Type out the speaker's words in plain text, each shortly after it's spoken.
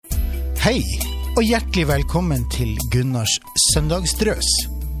Hei, og hjertelig velkommen til Gunnars søndagsdrøs.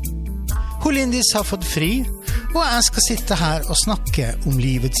 Lindis har fått fri, og jeg skal sitte her og snakke om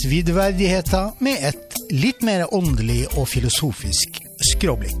livets videreverdigheter med et litt mer åndelig og filosofisk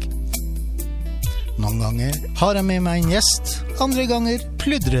skråblikk. Noen ganger har jeg med meg en gjest, andre ganger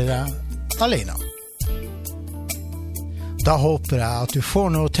pludrer jeg alene. Da håper jeg at du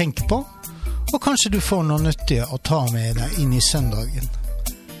får noe å tenke på, og kanskje du får noe nyttig å ta med deg inn i søndagen.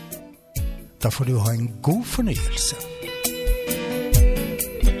 Da får du ha en god fornøyelse.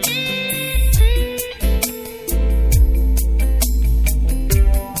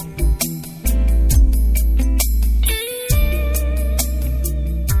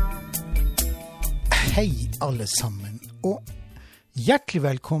 Hei alle sammen, og hjertelig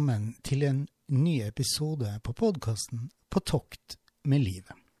velkommen til en ny episode på podcasten På tokt med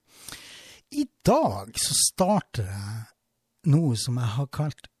livet. I dag så starter jeg noe som jeg har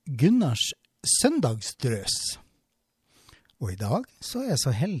kalt Gunnars søndagsdrøs. Og i dag så er jeg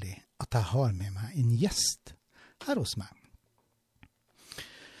så heldig at jeg har med meg en gjest her hos meg.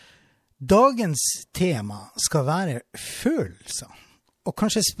 Dagens tema skal være følelser, og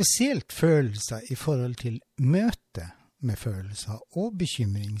kanskje spesielt følelser i forhold til møte med følelser og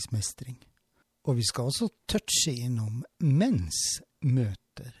bekymringsmestring. Og vi skal også touche innom menns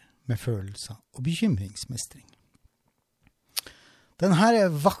møter med følelser og bekymringsmestring. Denne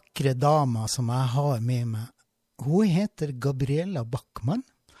vakre dama som jeg har med meg, hun heter Gabriella Backman,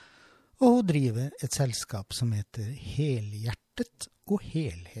 og hun driver et selskap som heter Helhjertet og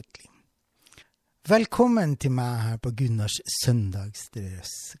Helhetlig. Velkommen til meg her på Gunnars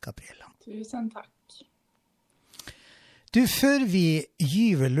søndagsdrøs, Gabriella. Tusen takk. Du, før vi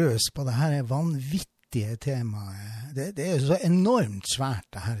gyver løs på dette vanvittige temaet, det er jo så enormt svært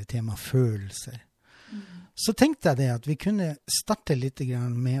dette temaet følelser, så tenkte jeg det at vi kunne starte litt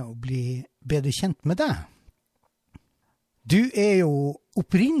med å bli bedre kjent med deg. Du er jo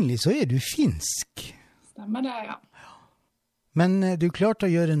opprinnelig, så er du finsk. Stemmer det, ja. Men du klarte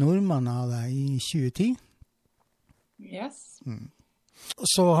å gjøre nordmann av deg i 2010? Yes. Og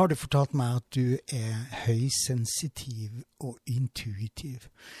så har du fortalt meg at du er høysensitiv og intuitiv.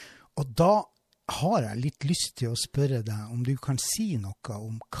 Og da har jeg litt lyst til å spørre deg om du kan si noe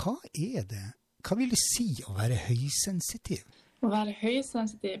om hva er det? Hva vil det si å være høysensitiv? Å være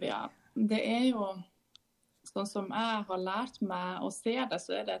høysensitiv, ja. Det er jo, sånn som jeg har lært meg å se det,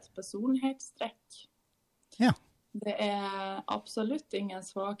 så er det et personlighetstrekk. Ja. Det er absolutt ingen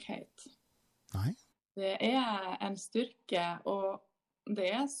svakhet. Nei. Det er en styrke, og det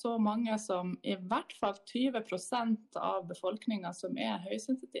er så mange som, i hvert fall 20% av befolkningen som er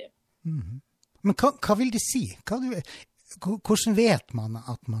høysensitiv. Men hva vil det si? Hvordan vet man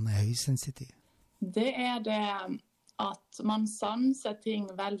at man er høysensitiv? Det er det at man sanser ting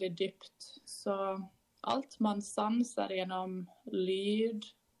veldig dypt. Så alt man sanser gjennom lyd,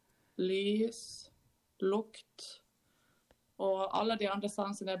 lys, lukt, og alle de andre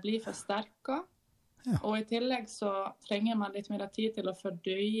sansene blir forsterket. Ja. Og i tillegg så trenger man litt mer tid til å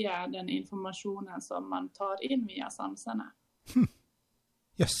fordøye den informasjonen som man tar inn via sansene.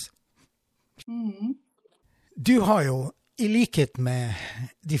 Yes. Du har jo, i likhet med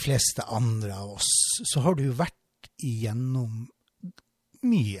de fleste andre av oss, så har du vært igjennom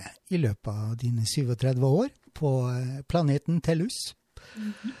mye i løpet av dine 37 år på planeten Tellus.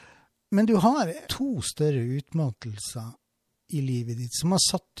 Men du har 2 større utmattelser i livet ditt som har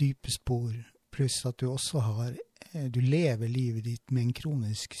satt dype spor, pluss at du også du lever livet ditt med en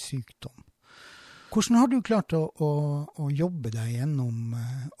kronisk sykdom. Hvordan har du klart å jobbe deg gjennom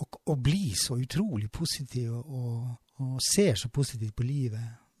og bli så utrolig positiv og ser så positivt på livet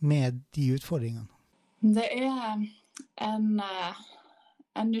med de utfordringene? Det er en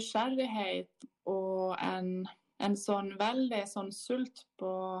nysgjerrighet og en sånn veldig sånn sult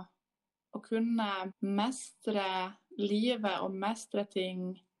på å kunne mestre livet og mestre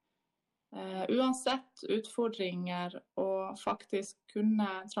ting uansett utfordringer, og faktisk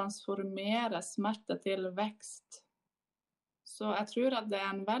kunne transformere smerte til vekst. Så jeg tror at det er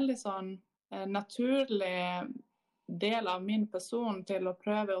en veldig sånn naturlig del av min person til å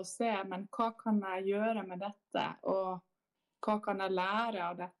prøve å se, men hva kan jeg gjøre med dette, og hva kan jeg lære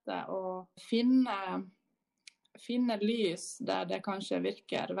av dette, og finne lys der det kanskje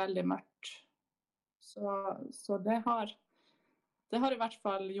virker veldig mørkt. Så det har i hvert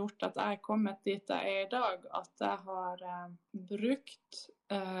fall gjort at jeg er kommet dit jeg er i dag, at jeg har brukt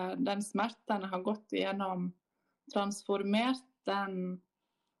den smerten jeg har gått igjennom, transformert den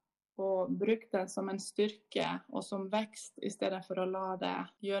og brukt den som en styrke og som vekst, i stedet for å la det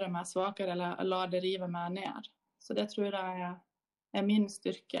gjøre meg svakere eller la det rive meg ned. Så det tror jeg er min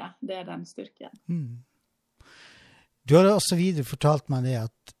styrke, det er den styrken. Du har også videre fortalt meg det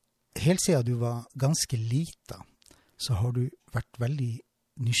at helt siden du var ganske lita, så har du vært veldig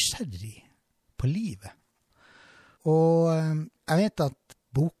nysgjerrig på livet. Og jeg vet at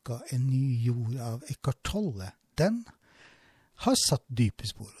boka En ny jord av Eckhart Tolle, den har satt dype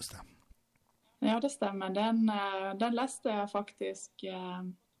spor hos deg. Ja, det stemmer. Den leste jeg faktisk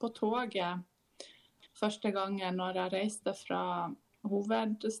på toget første gangen når jeg reiste fra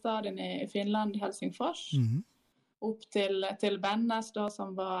hovedstaden i Finland, Helsingfors, opp til Bennes, da,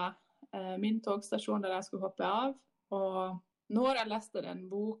 som var min togstasjon der jeg skulle hoppe av. Og når jeg leste den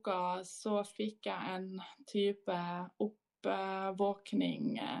boka, så fikk jeg en type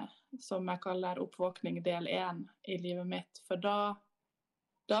oppvåkning, som jeg kaller oppvåkning del 1 i livet mitt. For da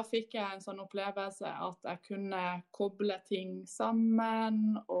fikk jeg en sånn opplevelse at jeg kunne koble ting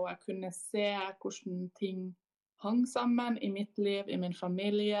sammen, og jeg kunne se hvordan ting hang sammen i mitt liv, i min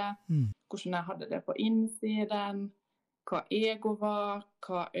familie, hvordan jeg hadde det på innsiden, hva ego var,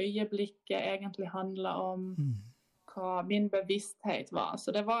 hva øyeblikket egentlig handlet om, hva min bevissthet var.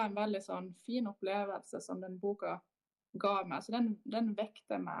 Så det var en veldig sånn fin opplevelse som den boka ga meg. Så den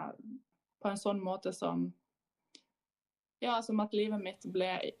vekte meg på en sånn måte som at livet mitt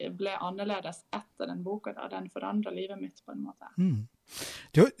ble annerledes etter den boka. Da. Den forandret livet mitt på en måte.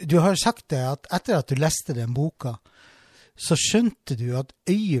 Du har sagt det at etter at du leste den boka, så skjønte du at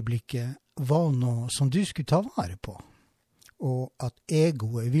øyeblikket var noe som du skulle ta vare på. Og at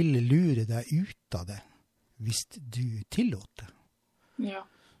egoet ville lure deg ut av det hvis du tillot det. Ja.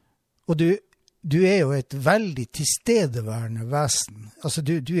 Og du er jo et veldig tilstedeværende vesen. Altså,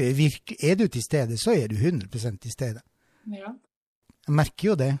 er du til stede, så er du 100% til stede. Ja. Jeg merker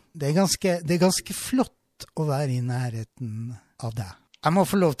jo det. Det er ganske flott å være i nærheten av deg. Jeg må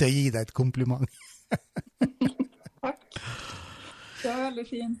få lov til å gi deg et kompliment. Takk. Det var veldig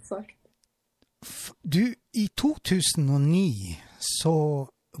fint sagt. I 2009 så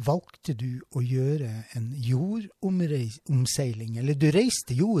valgte du å gjøre en jordomseiling, eller du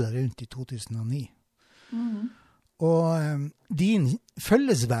reiste jorda rundt i 2009. Og din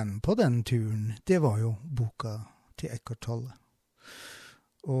følgesvenn på den turen, det var jo boka til Eckhart Tolle.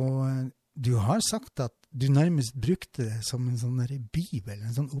 Og du har sagt at du nærmest brukte det som en sånn bibel,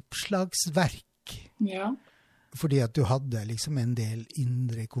 en sånn oppslagsverk. Ja. Fordi at du hadde liksom en del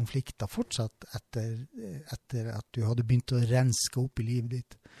indre konflikter fortsatt etter at du hadde begynt å renske opp i livet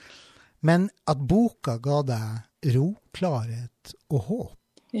ditt. Men at boka ga deg ro, klarhet og håp.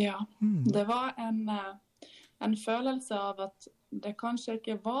 Ja, det var en følelse av at det kanskje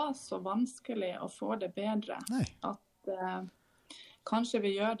ikke var så vanskelig å få det bedre. Nei. At kanskje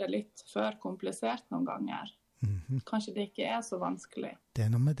vi gjør det litt for komplisert noen ganger. Kanskje det ikke er så vanskelig. Det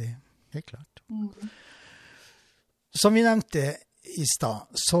er noe med det, helt klart. Som vi nevnte i stad,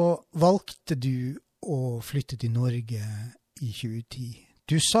 så valgte du å flytte til Norge i 2010.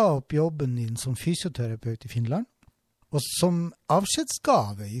 Du sa opp jobben din som fysioterapeut i Finland, og som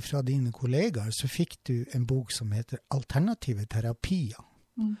avskjedsgave fra dine kollegaer så fikk du en bok som heter Alternative terapier.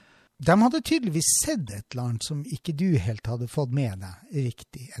 De hadde tydeligvis sett et eller annet som ikke du helt hadde fått med deg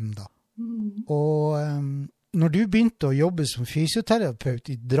riktig enda. Og når du begynte å jobbe som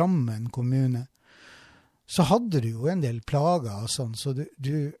fysioterapeut i Drammen kommune, så hadde du jo en del plager og sånn, så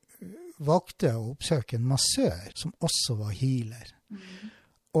du valgte å oppsøke en massør som også var healer.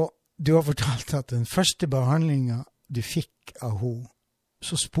 Og du har fortalt at den første behandlingen du fikk av henne,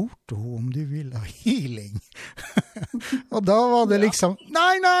 så spurte hun om du ville ha healing. Og da var det liksom,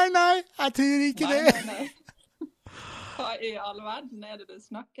 nei, jeg tror ikke det. Nei. Hva i all verden er det du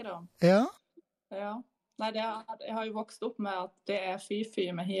snakker om? Ja. Ja. Nei, jeg har jo vokst opp med at det er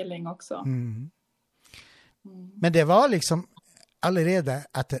fy-fy med healing også. Men det var liksom allerede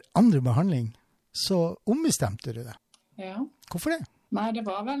etter andre behandling, så ombestemte du det. Ja. Hvorfor det? Nei, det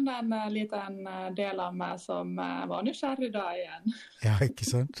var vel en liten del av meg som var nysgjerrig da igjen. Ja, ikke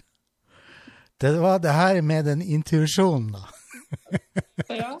sant? Det var det her med den intuisjonen da.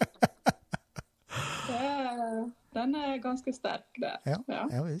 Ja. Den er ganske sterk, det.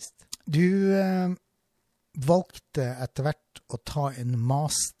 Ja visst. Du valgte etter hvert å ta en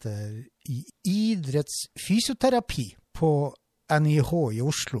master i idrettsfysioterapi på NIH i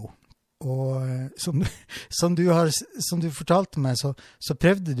Oslo. Og som du fortalte meg, så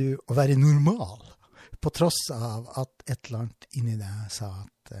prøvde du å være normal, på tross av at et eller annet inni deg sa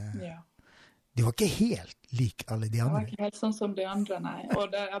at du var ikke helt lik alle de andre. Jeg var ikke helt sånn som de andre, nei.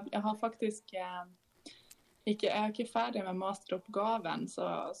 Og jeg har faktisk jeg er ikke ferdig med masteroppgaven,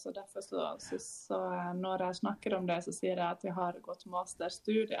 så derfor så når jeg snakker om det, så sier jeg at jeg har gått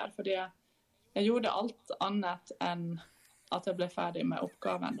masterstudier, fordi jeg gjorde alt annet enn at jeg ble ferdig med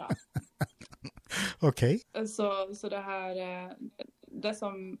oppgaven da. Ok. Så det her, det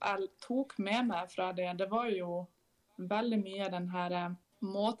som jeg tok med meg fra det var jo veldig mye den her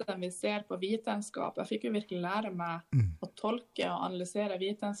måten vi ser på vitenskap. Jeg fikk jo virkelig lære meg å tolke og analysere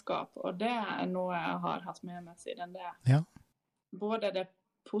vitenskap, og det er noe jeg har hatt med meg siden det. Ja. Både det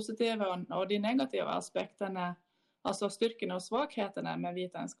positive og de negative aspektene, altså styrkene og svakhetene med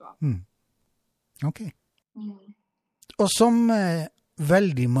vitenskap. Ok. Og som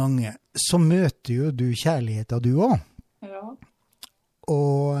veldig mange, så møter jo du kjærligheten du også. Ja.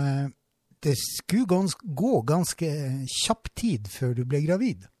 Og det skulle gå ganske kjapp tid før du ble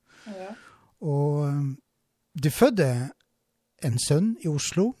gravid. Ja. Og du fødte en sønn i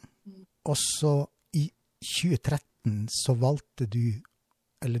Oslo, og så i 2013 så valgte du,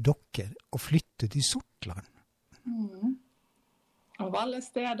 eller dere, å flytte til Sortland. Av alle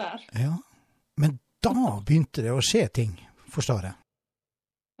steder. Ja, men da begynte det å skje ting, forstår jeg.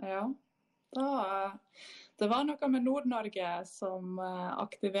 Ja, det var noe med Nord-Norge som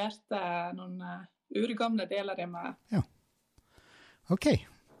aktiverte noen urgamle deler i meg. Ja, ok.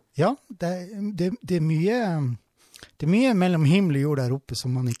 Ja, det er mye mellom himmel og jord der oppe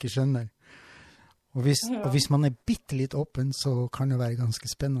som man ikke skjønner. Og hvis man er bittelitt åpen, så kan det være ganske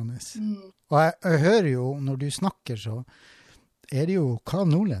spennende. Og jeg hører jo, når du snakker, så er det jo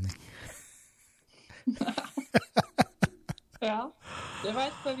nordlending. Ja, det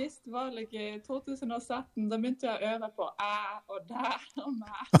var et bevisst valg i 2017. Da begynte jeg å øve på og der og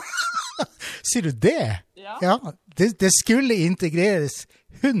meg. Sier du det? Ja. Ja, det skulle integreres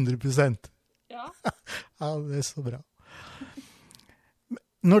 100%. Ja. Ja, det er så bra.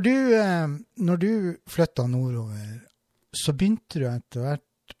 Når du flyttet nordover, så begynte du etter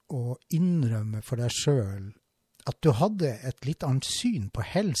hvert å innrømme for deg selv at du hadde et litt annet syn på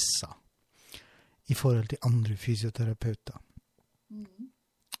helsa i forhold til andre fysioterapeuter.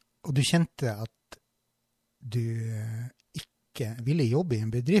 Og du kjente at du ikke ville jobbe i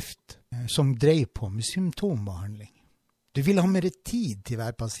en bedrift som drev på med symptombehandling. Du ville ha mer tid til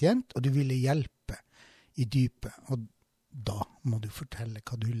hver pasient, og du ville hjelpe i dypet. Og da må du fortelle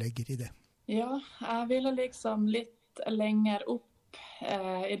hva du legger i det. Ja, jeg ville liksom litt lenger opp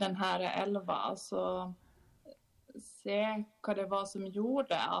i den her elva, altså se hva det var som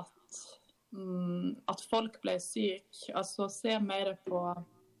gjorde at folk ble syke, altså se mer på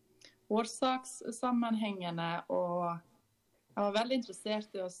årsakssammenhengene, og jeg var veldig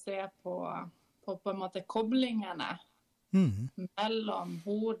interessert i å se på en måte koblingene mellom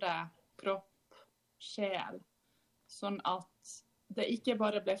hode, kropp, sjel, sånn at det ikke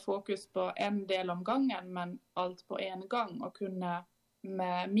bare ble fokus på en del om gangen, men alt på en gang, og kunne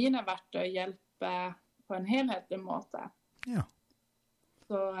med mine verktøy hjelpe på en helhetlig måte. Ja.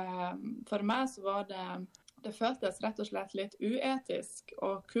 Så for meg så var det føltes rett og slett litt uetisk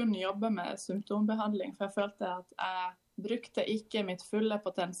å kun jobbe med symptombehandling, for jeg følte at jeg brukte ikke mitt fulle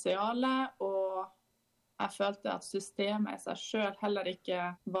potensiale, og jeg følte at systemet i seg selv heller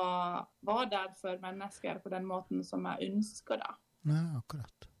ikke var der for mennesker på den måten som jeg ønsker da. Nei,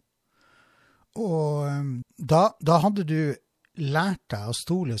 akkurat. Og da hadde du lært deg å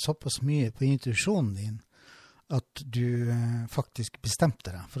stole såpass mye på intuisjonen din, at du faktisk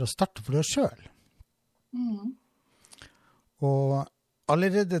bestemte deg for å starte for deg selv. Og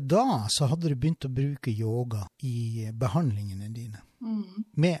allerede da så hadde du begynt å bruke yoga i behandlingene dine,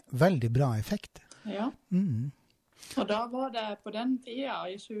 med veldig bra effekt. Ja. Og da var det på den tida,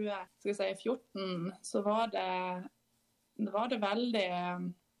 i 2014, så var det veldig...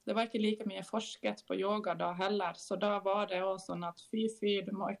 Det var ikke like mye forsket på yoga da heller, så da var det også sånn at fy,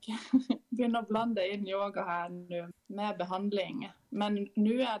 du må ikke begynne å blande inn yoga her nå med behandling. Men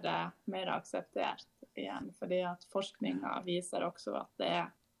nå er det mer akseptert igjen, fordi at forskningen viser også at det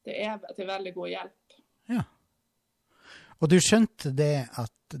er til veldig god hjelp. Ja. Og du skjønte det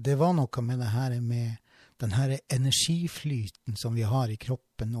at det var noe med det her med den her energiflyten som vi har i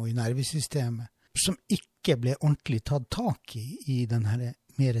kroppen og i nervesystemet, som ikke ble ordentlig tatt tak i den her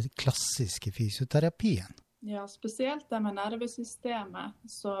mer klassiske fysioterapien. Ja, spesielt det med nervesystemet.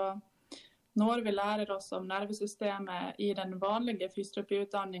 Så når vi lærer oss om nervesystemet i den vanlige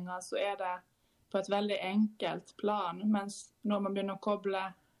fysioterapiutdanningen, så er det på et veldig enkelt plan. Mens når man begynner å koble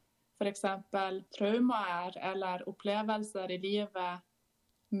for eksempel traumer eller opplevelser i livet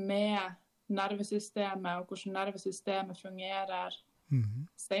med nervesystemet, og hvordan nervesystemet fungerer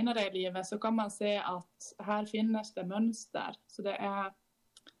senere i livet, så kan man se at her finnes det mønster. Så det er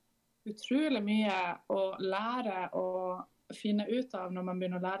utrolig mye å lære og finne ut av når man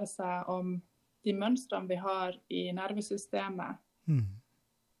begynner å lære seg om de mønstrene vi har i nervesystemet.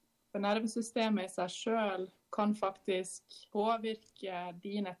 For nervesystemet i seg selv kan faktisk påvirke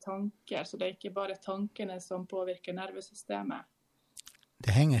dine tanker, så det er ikke bare tankene som påvirker nervesystemet.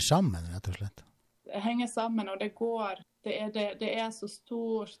 Det henger sammen, rett og slett. Det henger sammen, og det er så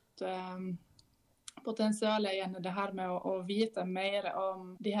stort potensial igjen i det her med å vite mer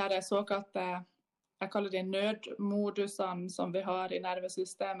om de her såkalte, jeg kaller det nødmodusene som vi har i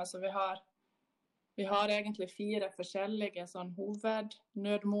nervesystemet. Så vi har egentlig 4 forskjellige sånn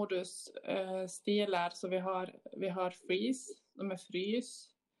hovednødmodus-stiler. Så vi har freeze, som frys.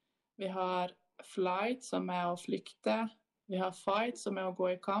 Vi har flight, som å flykte. Vi har fight, som å gå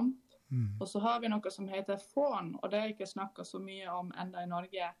i kamp. Og så har vi noe som heter fawn, og det er ikke snakket så mye om enda i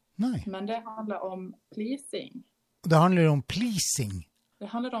Norge. Nei. Men det handler om pleasing. Det handler om pleasing? Det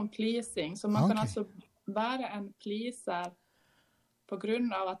handler om pleasing, så man kan altså være en pleaser på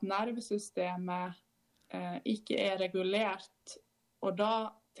grunn av at nervesystemet ikke er regulert, og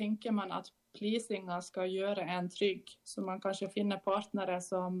da tenker man at pleasinga skal gjøre en trygg, så man kanskje finner partnere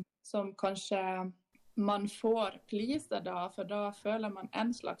som kanskje man får please da, for da føler man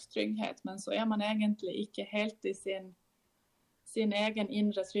en slags trygghet, men så er man egentlig ikke helt i sin egen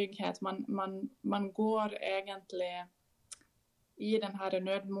indre trygghet. Man går egentlig i den her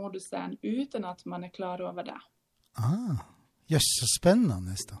nødmodusen uten at man er klar over det. Så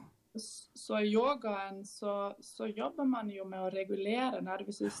spennende da. Så i yogaen så jobber man jo med å regulere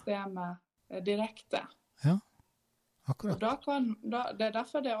nervesystemet direkte. Ja, akkurat. Og det er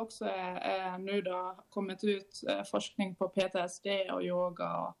derfor det også er nå da kommet ut forskning på PTSD og yoga,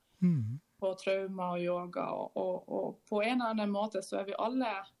 og på trauma og yoga, og på en eller annen måte så er vi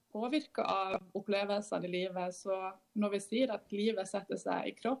alle påvirket av opplevelser i livet, så når vi sier at livet setter seg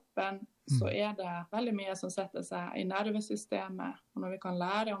i kroppen, så er det veldig mye som setter seg i nervesystemet, og når vi kan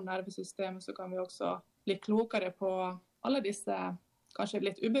lære om nervesystemet, så kan vi også bli klokere på alle disse kanskje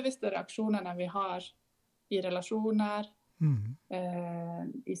litt ubevisste reaksjonene vi har i relasjoner,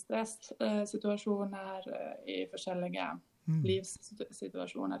 i stresssituasjoner, i forskjellige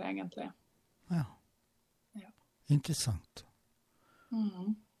livssituasjoner egentlig. Ja. Interessant.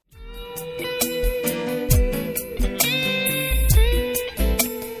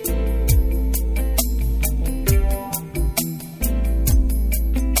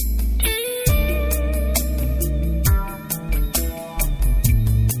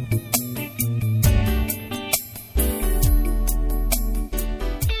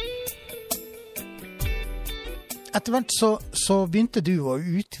 Etter hvert så begynte du å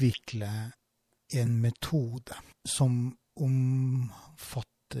utvikle en metode som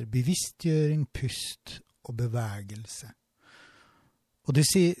omfatter bevisstgjøring, pust og bevegelse. Og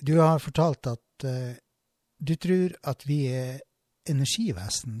du har fortalt at du tror at vi er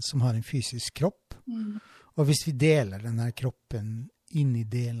energivesen som har en fysisk kropp, og hvis vi deler denne kroppen inn i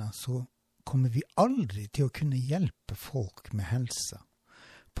deler, så kommer vi aldri til å kunne hjelpe folk med helsa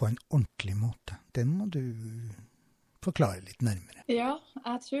på en ordentlig måte. Det må du forklare litt nærmere. Ja,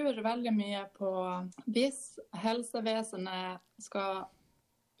 jeg tror veldig mye på hvis helsevesenet skal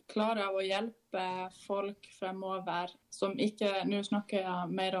klare å hjelpe folk fremover, som ikke, nå snakker jeg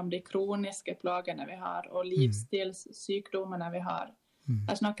mer om de kroniske plagene vi har, og livsstilssykdommene vi har.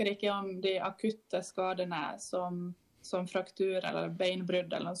 Jeg snakker ikke om de akutte skadene som fraktur eller beinbrudd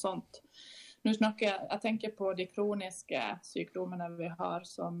eller noe sånt. Nå jeg tenker på de kroniske sykdommene vi har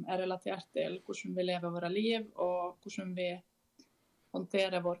som er relatert til hvordan vi lever våre liv og hvordan vi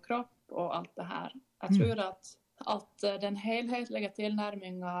håndterer vår kropp og alt det her. Jeg tror at den helhetlige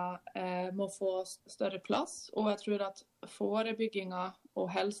tilnærmingen må få større plass, og jeg tror at forebygginga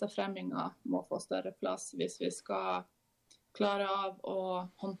og helsefremminga må få større plass hvis vi skal klare av å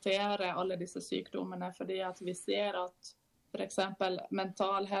håndtere alle disse sykdommene, fordi at vi ser at for eksempel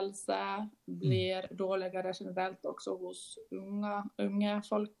mental helse blir dårligere generelt også hos unge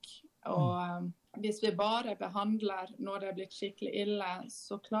folk. Og hvis vi bare behandler når det er blitt skikkelig ille,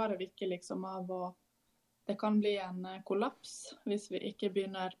 så klarer vi ikke liksom av det kan bli en kollaps hvis vi ikke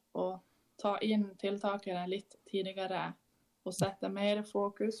begynner å ta inn tiltakene litt tidligere og sette mer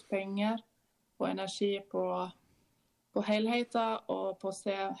fokus, penger og energi på helheten og på å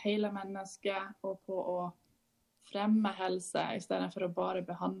se hele mennesket og på å fremme helse i stedet for å bare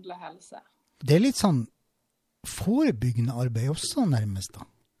behandle helse. Det er litt sånn forebyggende arbeid også nærmest da.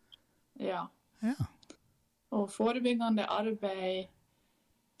 Ja. Og forebyggende arbeid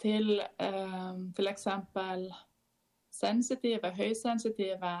til eksempel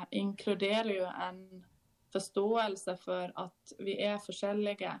høysensitive inkluderer jo en forståelse for at vi er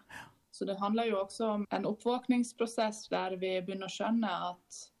forskjellige. Så det handler jo også om en oppvåkningsprosess der vi begynner å skjønne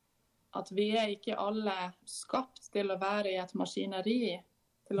at vi er ikke alle skapt til å være i et maskineri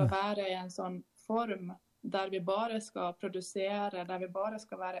til å være i en sånn form der vi bare skal produsere, der vi bare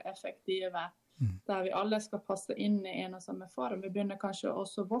skal være effektive, der vi alle skal passe inn i en og samme form. Vi begynner kanskje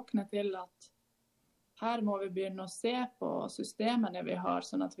også å våkne til at her må vi begynne å se på systemene vi har,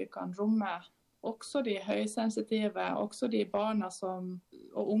 sånn at vi kan romme også de høysensitive, også de barna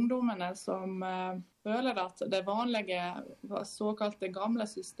og ungdommene som føler at det vanlige, såkalte gamle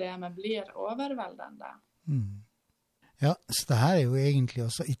systemet blir overveldende. Ja, så det her jo egentlig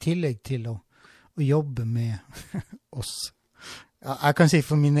også, i tillegg til å jobbe med oss, ja, jeg kan si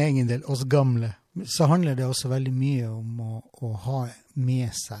for min egen del, oss gamle, så handler det også veldig mye om å ha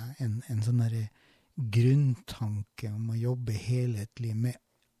med seg en sånn der grunntanke om å jobbe helhetlig med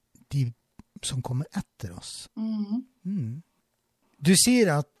de som kommer etter oss. Du sier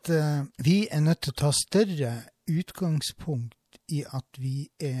at vi nødt til å ta større utgangspunkt i at vi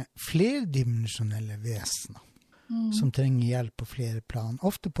flerdimensjonelle vesener som trenger hjelp på flere plan,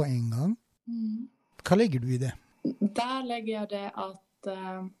 ofte på en gang. Hva legger du i det? Der legger jeg det at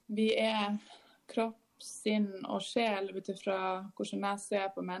vi kropp, sinn og sjel utifra hvordan jeg ser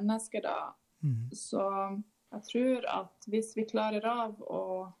på mennesker da. Så jeg tror at hvis vi klarer av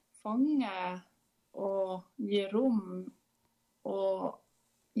å fange og gi rom og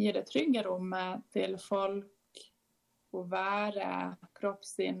gi det trygge rommet til folk å være kropp,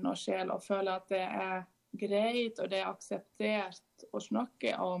 sinn og sjel og føle at det greit og det akseptert å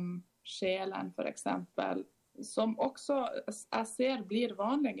snakke om sjelen for eksempel, som også jeg ser blir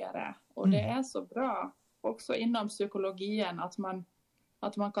vanligere, og det så bra, også innom psykologien, at man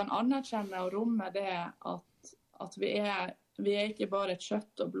kan anerkjenne og romme det at vi ikke bare et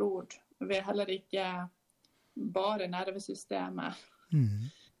kjøtt og blod, vi heller ikke bare nervesystemet.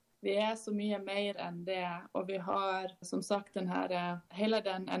 Vi så mye mer enn det, og vi har som sagt hele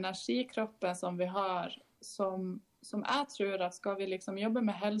den energikroppen som vi har, som jeg tror at skal vi liksom jobbe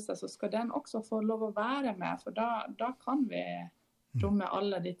med helse, så skal den også få lov å være med, for da kan vi romme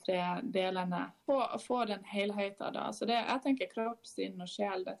alle de 3 delene, og få den helheten da. Så jeg tenker kropp, sinn og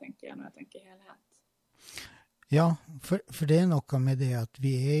sjel, det tenker jeg når jeg tenker helhet. Ja, for det noe med det at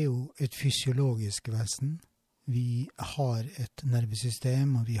vi jo et fysiologisk vesen. Vi har et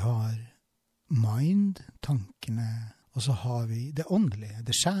nervesystem, og vi har mind, tankene, og så har vi det åndelige,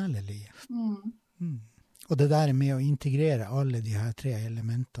 det sjelelige. Og det der med å integrere alle de her 3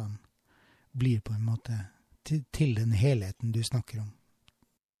 elementene blir på en måte til den helheten du snakker om.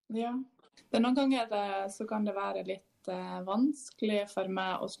 Ja. Noen ganger så kan det være litt vanskelig for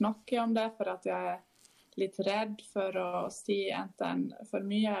meg å snakke om det, for at jeg litt redd for å si enten for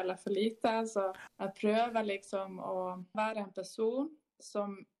mye eller for lite. Så jeg prøver liksom å være en person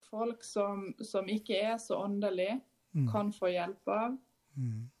som folk som ikke så åndelig kan få hjelp av.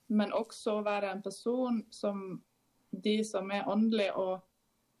 Men også være en person som de som åndelig og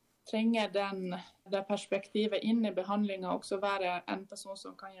trenger det perspektivet inn i behandlingen, også være en person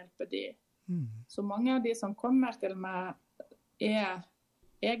som kan hjelpe de. Så mange av de som kommer til meg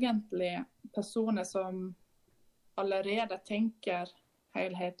egentlig personer som allerede tenker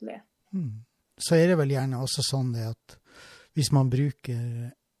helhetlig. Så det vel gjerne også sånn det at hvis man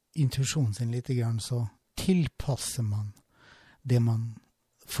bruker intuisjonen sin litt grann, så tilpasser man det man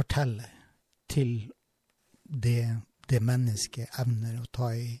forteller til det mennesket evner å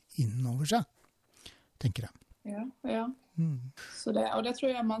ta inn over seg, tenker jeg. Ja. Så og det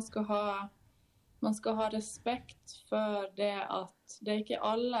tror jeg man skal ha respekt for det at det ikke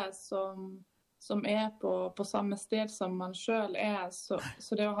alle som på samme sted som man selv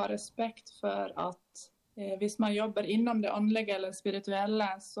så det å ha respekt for at hvis man jobber innom det åndelige eller spirituelle,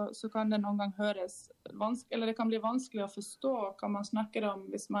 så kan det noen gang høres vanskelig, eller det kan bli vanskelig å forstå hva man snakker om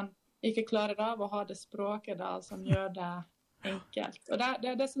hvis man ikke klarer av å ha det språket da, som gjør det enkelt. Og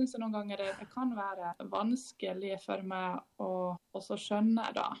det synes jeg noen ganger det kan være vanskelig for meg å også skjønne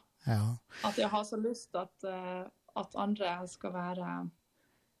da. Ja. At jeg har så lyst at andre skal være,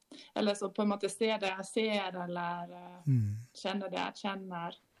 eller så på en måte se det jeg ser, eller kjenne det jeg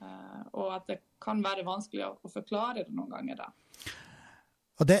kjenner, og at det kan være vanskelig å forklare det noen ganger da.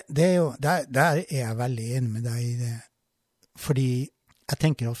 Og det jo, der jeg veldig enig med deg i det, fordi jeg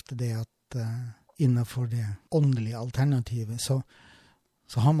tenker ofte det at innenfor det åndelige alternativet, så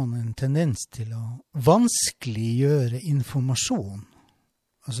har man en tendens til å vanskeliggjøre informasjon.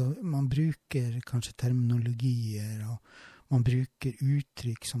 Altså, man bruker kanskje terminologier, og man bruker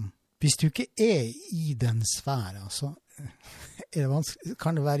uttrykk som, hvis du ikke i den sfæren, så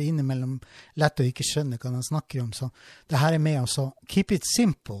kan det være innimellom lett å ikke skjønne hva man snakker om. Så det her med å keep it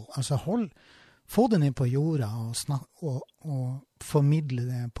simple, altså få det ned på jorda og formidle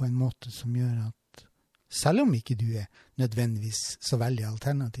det på en måte som gjør at Selv om ikke du nødvendigvis så veldig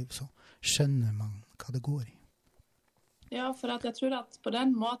alternativ, så skjønner man hva det går i. Ja, for at jeg tror at på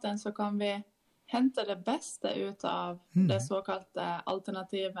den måten så kan vi hente det beste ut av det såkalte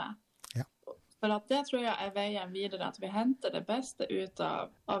alternativet. Ja. For at det tror jeg veien videre, at vi henter det beste ut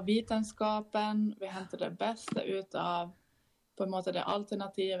av vitenskapen, vi henter det beste ut av på en måte det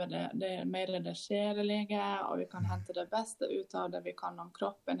alternativet, det mer det sjelelige, og vi kan hente det beste ut av det vi kan om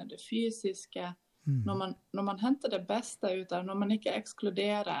kroppen, det fysiske. Når man henter det beste ut av, når man ikke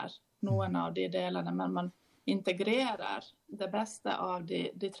ekskluderer noen av de delene, men man integrerer det beste av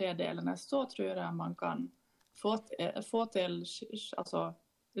de tre delene, så tror jeg man kan få til altså,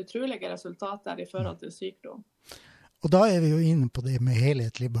 utrolige resultater i forhold til sykdom. Og da vi jo inne på det med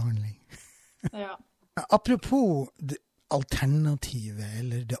helhetlig behandling. Ja. Apropos det alternativet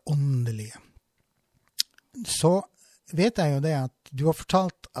eller det åndelige, så vet jeg jo det at du har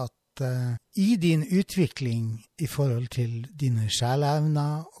fortalt at i din utvikling i forhold til dine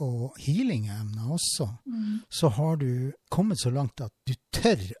sjeleevner og healingevner også, så har du kommet så langt at du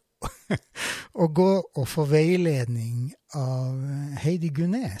tør å gå og få veiledning av Heidi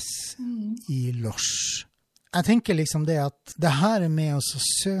Gunness i Losh. Jeg tenker liksom det at det her med å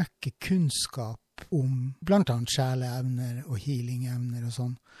søke kunnskap om blant annet sjeleevner og healingevner og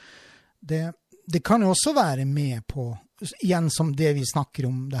sånn, det kan jo også være med på, igjen som det vi snakker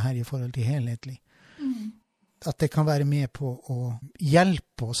om det her i forhold til helhetlig, at det kan være med på å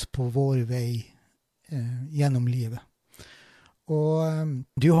hjelpe oss på vår vei gjennom livet. Og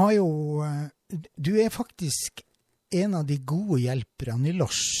du faktisk en av de gode hjelperne i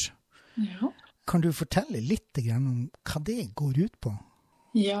Losh. Ja. Kan du fortelle litt om hva det går ut på?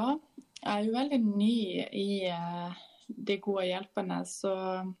 Ja, jeg jo veldig ny i de gode hjelperne, så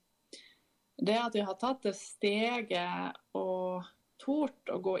det at jeg har tatt det steget og tort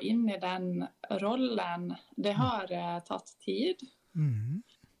å gå inn i den rollen, det har tatt tid.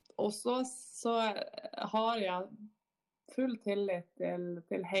 Og så har jeg full tillit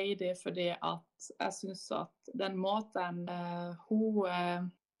til Heidi, fordi at jeg synes at den måten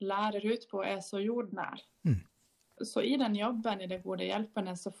hun lærer ut på så jordnær. Så i den jobben i de gode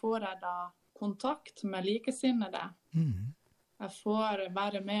hjelperne så får jeg da kontakt med likesinnede. Jeg får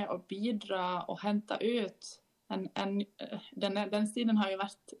være med og bidra og hente ut. Den stilen har jo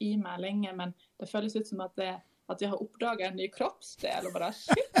vært i meg lenge, men det føles ut som at jeg har oppdaget en ny kroppsdel, og bare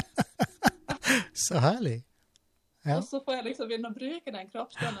shit. Så herlig. Ja. Og så får jeg liksom begynne å bruke den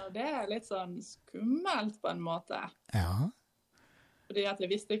kroppsdelen, og det litt sånn skummelt på en måte. Ja. Fordi at jeg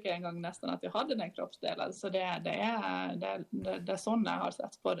visste ikke engang nesten at jeg hadde den kroppsdelen, så det er sånn jeg har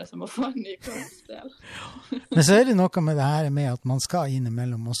sett på det, som å få en ny kroppsdel. Men så det noe med det her med at man skal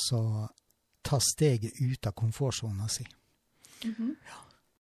innimellom også ta steget ut av komfortzonen sin. Ja.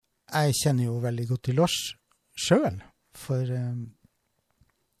 Jeg kjenner jo veldig godt til Losh selv, for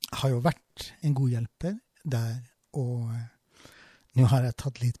jeg har jo vært en god hjelper der, og nå har jeg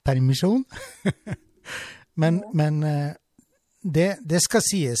tatt litt permisjon. men det skal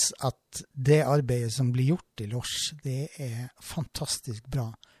sies at det arbeidet som blir gjort i Losh, det fantastisk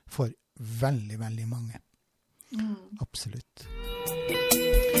bra for veldig, veldig mange. Absolutt.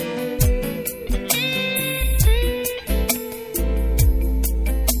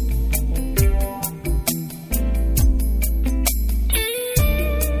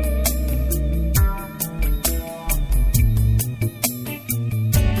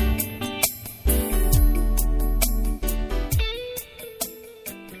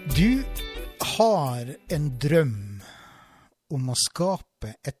 Du har en drøm om å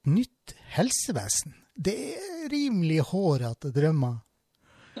skape et nytt helsevesen. Det rimelig hårete drømmer.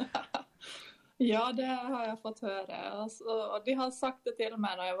 Ja, det har jeg fått høre. Og de har sagt det til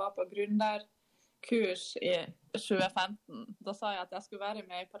meg når jeg var på gründerkurs i 2015. Da sa jeg at jeg skulle være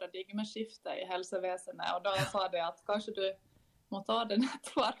med i paradigmeskiftet i helsevesenet, og da sa de at kanskje du må ta det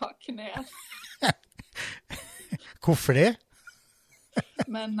nettverket ned. Hvorfor det?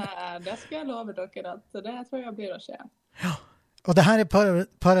 Men det skal jeg love dere at det tror jeg blir å skje. Ja, og det her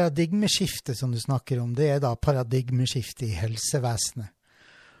paradigmeskiftet som du snakker om, det da paradigmeskiftet i helsevesenet.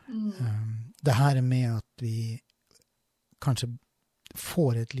 Det her med at vi kanskje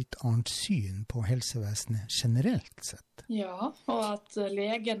får et litt annet syn på helsevesenet generelt sett. Ja, og at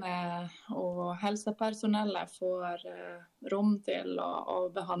legene og helsepersonellet får rom til å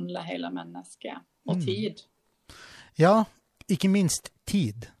behandle hele mennesket, og tid. Ja, ikke minst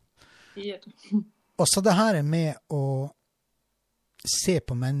tid. Og så det her med å se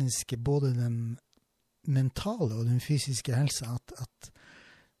på mennesket, både den mentale og den fysiske helsa, at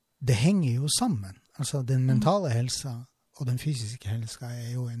det henger jo sammen. Altså den mentale helsa og den fysiske helsa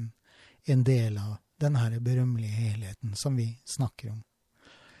jo en del av den her berømmelige helheten som vi snakker om.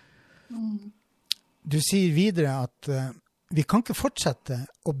 Du sier videre at vi kan ikke fortsette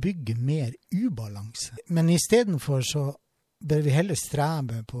å bygge mer ubalanse, men i stedet for så bør vi heller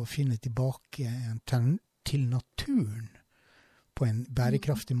strebe på å finne tilbake til naturen på en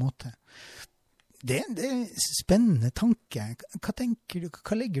bærekraftig måte. Det er en spennende tanke. Hva tenker du,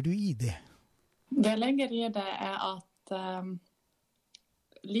 hva legger du i det? Det jeg legger i det at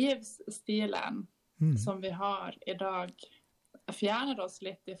livsstilen som vi har i dag fjerner oss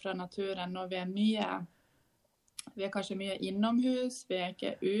litt fra naturen når vi er kanskje mye innomhus, vi er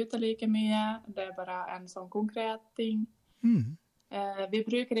ikke ute like mye, det er bare en sånn konkret ting. Vi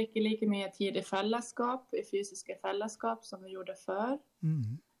bruker ikke like mye tid i fellesskap, i fysiske fellesskap som vi gjorde før.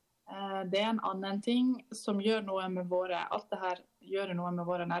 Det er en annen ting som gjør noe med alt det her gjør noe med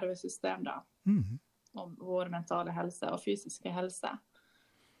våre nervesystem da, og vår mentale helse og fysiske helse.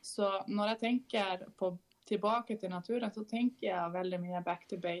 Så når jeg tenker tilbake til naturen, så tenker jeg veldig mye back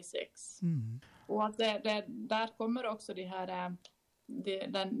to basics. Og at der kommer også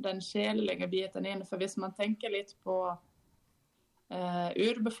den sjelelige biten inn, for hvis man tenker litt på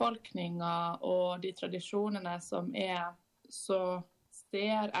urbefolkningen og de tradisjonene som så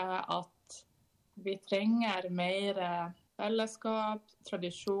ser jeg at vi trenger mer fellesskap,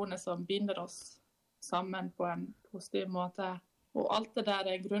 tradisjoner som binder oss sammen på en positiv måte. Og alt det der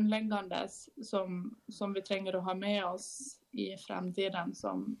er grunnleggende som vi trenger å ha med oss i fremtiden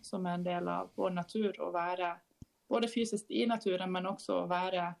som en del av vår natur, å være både fysisk i naturen, men også å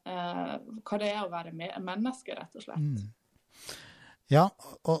være hva det er å være menneske, rett og slett. Ja,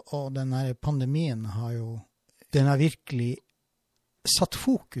 og denne pandemien den har virkelig satt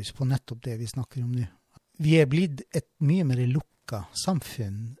fokus på nettopp det vi snakker om nå. Vi er blitt et mye mer lukket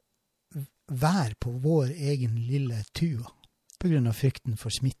samfunn, hver på vår egen lille tua, på grunn av frykten for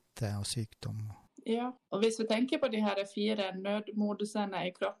smitte og sykdom. Ja, og hvis vi tenker på de her 4 nødmodusene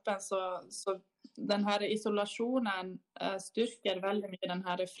i kroppen, så den her isolasjonen styrker veldig mye den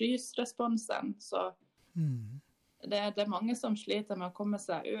her frysresponsen. Så det er mange som sliter med å komme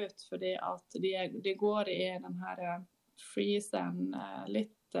seg ut, fordi at de går i den her freezen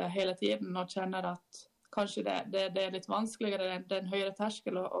litt hele tiden og kjenner at kanskje det er litt vanskeligere, det er en høyere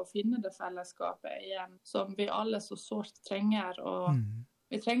terskel å finne det fellesskapet igjen, som vi alle så sårt trenger. Og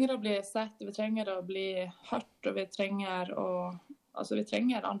vi trenger å bli sett, vi trenger å bli hørt, og vi trenger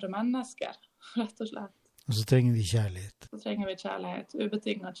andre mennesker, rett og slett. Og så trenger vi kjærlighet. Så trenger vi kjærlighet,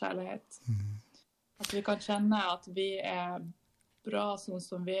 ubetinget kjærlighet. At vi kan kjenne at vi er bra sånn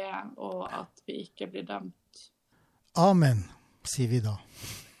som vi er, og at vi ikke blir dømt. Amen, sier vi da.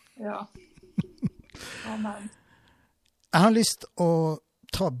 Ja. Amen. Jeg har lyst å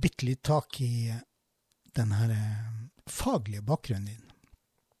ta bitte litt tak i den her faglige bakgrunnen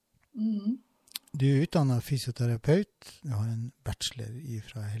din. Du er utdannet fysioterapeut, du har en bachelor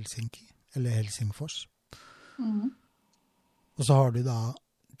fra Helsinki, eller Helsingfors. Og så har du da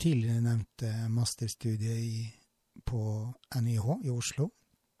tidligere nevnt masterstudiet på NIH i Oslo.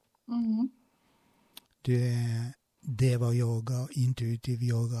 Du er Deva Yoga, intuitiv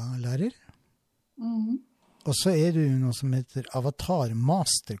yoga-lærer. Og så er du noe som heter Avatar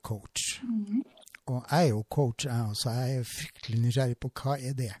Master Coach. Og jeg er jo coach, så jeg er fryktelig nysgjerrig på hva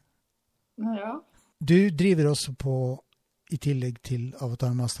er det. Ja. Du driver også på, i tillegg til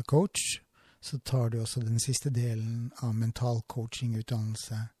Avatar Master Coach, så tar du også den siste delen av mental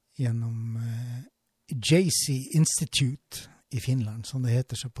coaching-utdannelse gjennom JC Institute i Finland, som det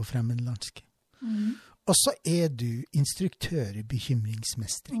heter så på fremmedlandsk. Og så er du instruktør i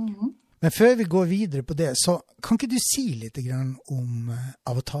bekymringsmestring. Men før vi går videre på det, så kan ikke du si litt grann om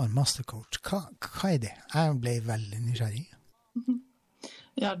Avatar Master Coach? Hva er det? Jeg ble veldig nysgjerrig.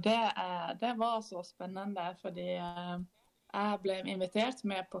 Ja, det var så spennende, fordi jeg ble invitert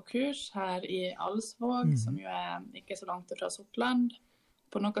med på kurs her i Alsvåg, som jo er ikke så langt fra Sortland,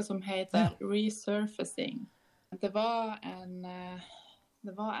 på noe som heter resurfacing. Det var en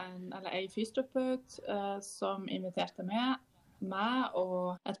fysioterapeut som inviterte meg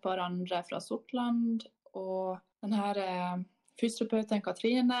og et par andre fra Sortland, og den her fysioterapeuten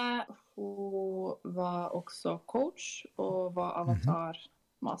Katrine, hun var også coach og var Avatar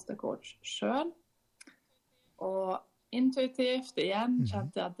Master Coach selv. Og intuitivt igjen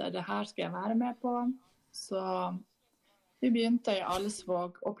kjente jeg at det her skal jeg være med på. Så vi begynte i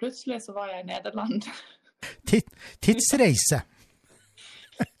Alsvåg, og plutselig så var jeg i Nederland. Tidsreise!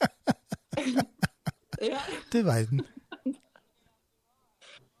 Ja. Du verden.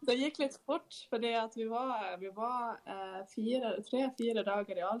 Det gikk litt fort, fordi at vi var 3-4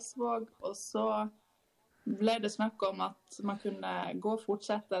 dager i Alsvåg, og så ble det snakk om at man kunne gå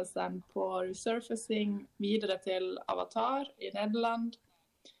fortsettelsen på resurfacing videre til Avatar i Nederland.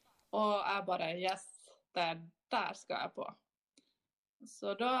 Og jeg bare, yes, der skal jeg på.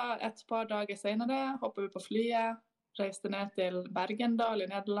 Så da, et par dager senere, hoppet vi på flyet, reiste ned til Bergendal i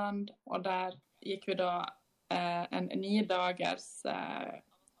Nederland, og der gikk vi da en 9 dagers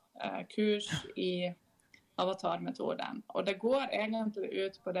kurs i Avatar-metoden. Og det går egentlig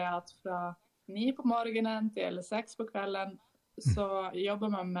ut på det at fra 9 på morgenen til 6 på kvelden, så jobber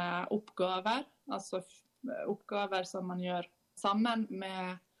man med oppgaver, altså oppgaver som man gjør sammen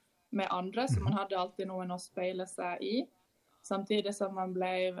med andre, så man hadde alltid noen å speile seg i, samtidig som man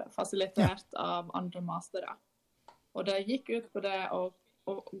ble fasilitert av andre mastere. Og det gikk ut på det å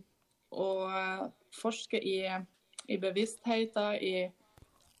forske i bevisstheter,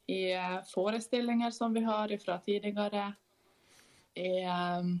 i forestillinger som vi har fra tidligere, i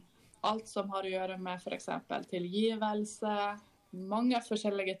alt som har å gjøre med for eksempel tilgivelse, mange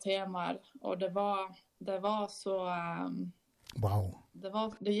forskjellige temaer, og det var så wow.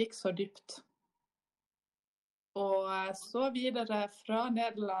 Det gikk så dypt. Og så videre fra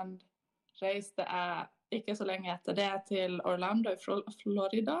Nederland reiste jeg ikke så lenge etter det til Orlando i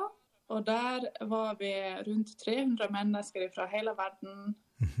Florida, og der var vi rundt 300 mennesker fra hele verden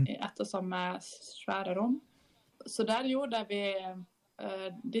i ett og samme svære rom. Så der gjorde vi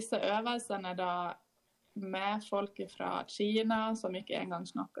disse øvelsene da med folk fra Kina, som ikke engang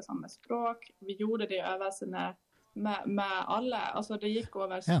snakker samme språk. Vi gjorde de øvelsene med alle, altså det gikk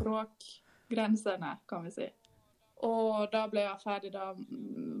over språkgrensene, kan vi si. Og da ble jeg ferdig da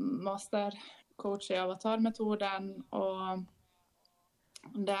mastercoach i Avatar-metoden, og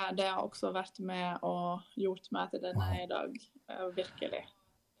det har også vært med og gjort meg til den jeg er i dag, virkelig.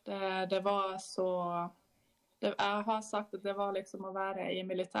 Det var så... Jeg har sagt at det var liksom å være i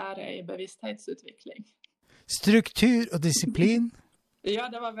militæret i bevissthetsutvikling. Struktur og disiplin? Ja,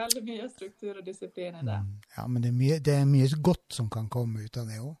 det var veldig mye struktur og disiplin i det. Ja, men det er mye godt som kan komme ut av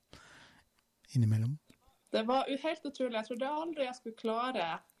det også, innimellom. Det var helt utrolig. Jeg trodde aldri jeg skulle klare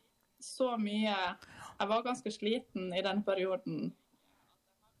så mye. Jeg var ganske sliten i den perioden.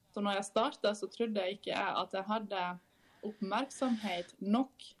 Så når jeg startet, så trodde jeg ikke at jeg hadde oppmerksomhet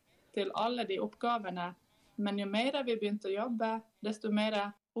nok til alle de oppgavene. Men jo mer vi begynte å jobbe, desto mer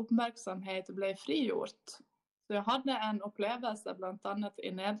oppmerksomhet ble frigjort. Så jeg hadde en opplevelse blant annet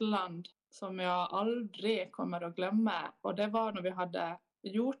i Nederland som jeg aldri kommer å glemme. Og det var når vi hadde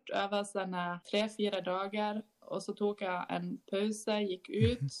gjort øvelsene 3-4 dager, og så tok jeg en pause, gikk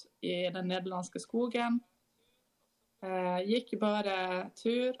ut i den nederlandske skogen, gikk bare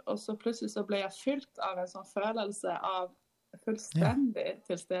tur, og så plutselig så ble jeg fylt av en sånn følelse av fullstendig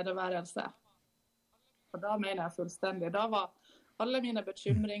tilstedeværelse. Og da mener jeg fullstendig. Da var alle mine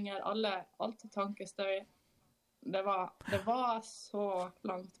bekymringer, alt tankestøy, det var så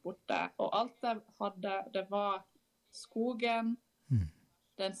langt borte. Og alt jeg hadde, det var skogen,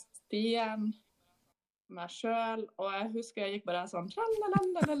 den stien, meg selv, og jeg husker jeg gikk bare sånn jeg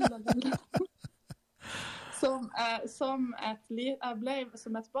ble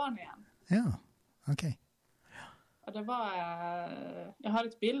som et barn igjen. Ja, ok. Og det var, jeg har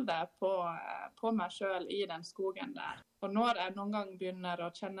et bilde på meg selv i den skogen der. Og når jeg noen gang begynner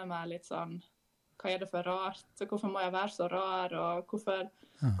å kjenne meg litt sånn, hva er det for rart? Hvorfor må jeg være så rar? Og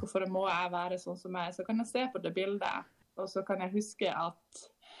hvorfor må jeg være sånn som meg? Så kan jeg se på det bildet, og så kan jeg huske at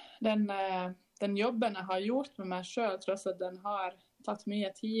den jobben jeg har gjort med meg selv, tross at den har tatt mye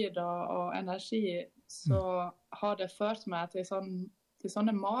tid og energi, så har det ført meg til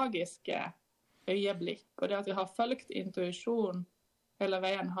sånne magiske øyeblikk. Og det at jeg har følgt intuisjon hele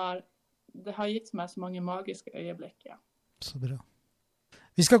veien, det har gitt meg så mange magiske øyeblikk, ja. Så bra.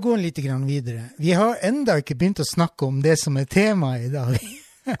 Vi skal gå litt grann videre. Vi har enda ikke begynt å snakke om det som er temaet i dag.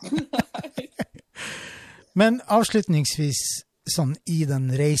 Men avslutningsvis, sånn i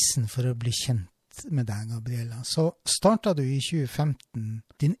den reisen for å bli kjent med deg, Gabriella, så startet du i 2015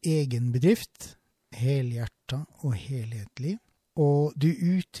 din egen bedrift, helhjertet og helhetlig. Og du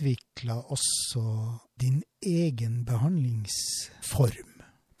utviklet også din egen behandlingsform,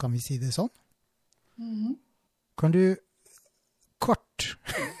 kan vi si det sånn? Kan du kort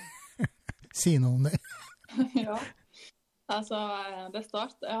si noe om det? Ja, altså jeg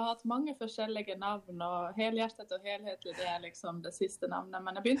har hatt mange forskjellige navn, og helhjertet og helhetlig, det er liksom det siste navnet.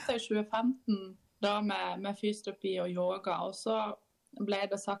 Men jeg begynte i 2015 da med fysioterapi og yoga, og så ble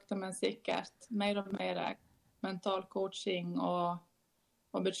det sakte, men sikkert mer og mer mental coaching og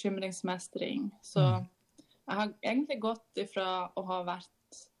bekymringsmestring. Så jeg har egentlig gått ifra å ha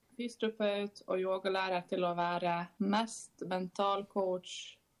vært fysioterapeut og yogalærer til å være mest mental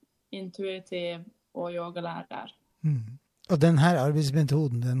coach, intuitiv og yogalærer. Og denne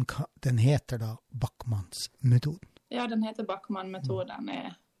arbeidsmetoden, den heter da Backmans-metoden? Ja, den heter Backman-metoden.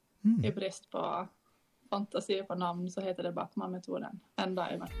 I brist på fantasi på navn, så heter det Backman-metoden.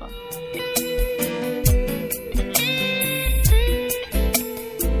 Enda i hvert fall.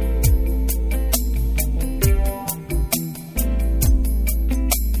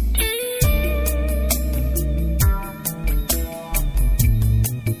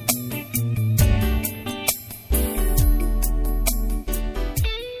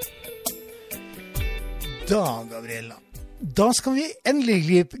 Da, Gabriella, da skal vi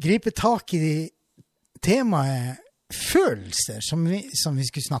endelig gripe tak i temaet følelser, som vi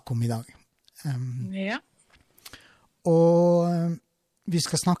skulle snakke om i dag. Ja. Og vi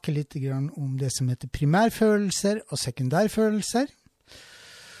skal snakke litt om det som heter primærfølelser og sekundærfølelser,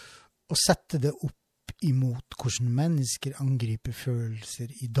 og sette det opp imot hvordan mennesker angriper følelser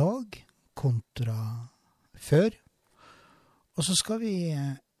i dag kontra før. Og så skal vi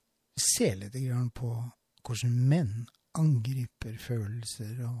se litt på hvordan menn angriper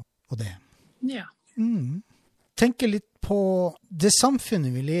følelser og det. Ja. Tenke litt på det samfunnet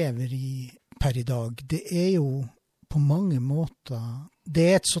vi lever i per i dag. Det jo på mange måter,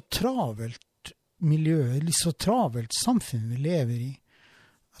 det et så travelt miljø, eller så travelt samfunn vi lever i,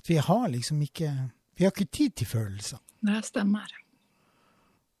 at vi har liksom ikke tid til følelser. Det stemmer.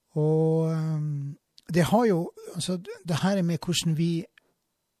 Og det har jo, altså det her med hvordan vi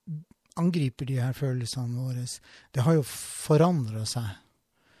angriper de her følelsene våre, det har jo forandret seg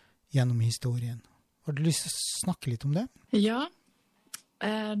gjennom historien. Har du lyst til å snakke litt om det? Ja.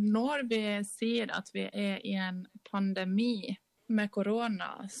 Når vi sier at vi i en pandemi med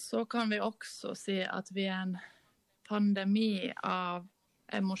korona, så kan vi også si at vi en pandemi av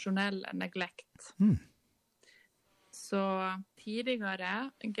emosjonell neglekt. Så tidligere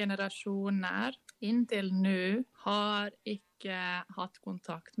generasjoner inntil nå har ikke hatt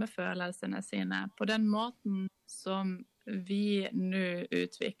kontakt med følelsene sine på den måten som vi nå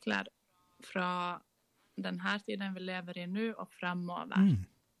utvikler fra denne tiden vi lever i nå og fremover.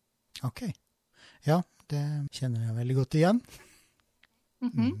 Ok. Ja, det kjenner jeg veldig godt igjen.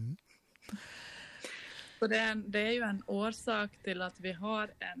 Så det jo en årsak til at vi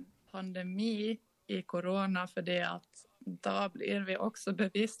har en pandemi i korona, fordi at da blir vi også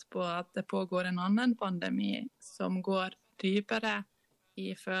bevisst på at det pågår en annen pandemi som går dypere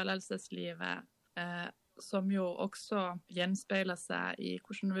i følelseslivet, som jo også gjenspeiler seg i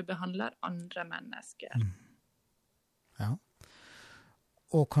hvordan vi behandler andre mennesker. Ja.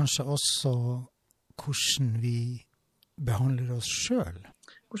 Og kanskje også hvordan vi behandler oss selv.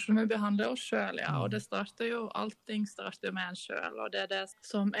 Hvordan vi behandler oss selv, ja. Og det allting starter med en selv, og det det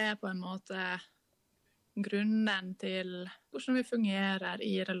som på en måte grunnen til hvordan vi fungerer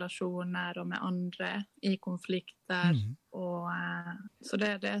i relasjoner og med andre, i konflikter. Og, så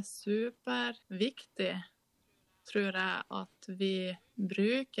det superviktig, tror jeg, at vi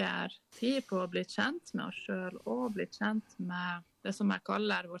bruker tid på å bli kjent med oss selv og bli kjent med det som jeg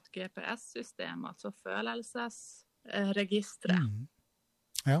kaller vårt GPS-system, altså følelsesregistret.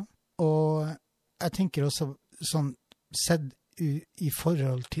 Ja, og jeg tenker også sånn sett i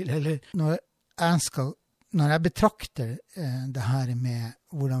forhold til, eller når jeg betrakter det her med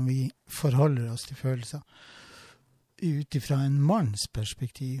hvordan vi forholder oss til følelser ut ifra en manns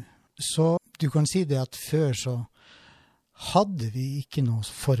perspektiv, så du kan si det at før så hadde vi ikke noe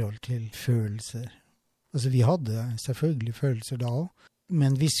forhold til følelser. Altså vi hadde selvfølgelig følelser da også,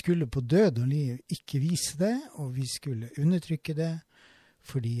 men vi skulle på død og liv ikke vise det, og vi skulle undertrykke det,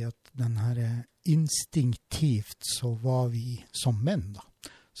 fordi at den her instinktivt så var vi som menn da.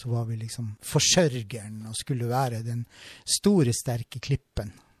 Så var vi liksom forsørgeren og skulle være den store, sterke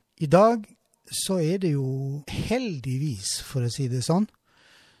klippen. I dag så det jo heldigvis, for å si det sånn,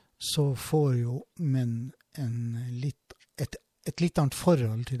 så får jo menn et litt annet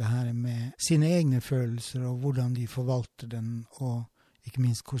forhold til det her med sine egne følelser og hvordan de forvalter den, og ikke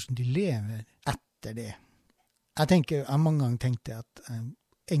minst hvordan de lever etter det. Jeg har mange ganger tenkt at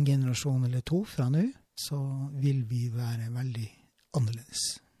en generasjon eller to fra nå, så vil vi være veldig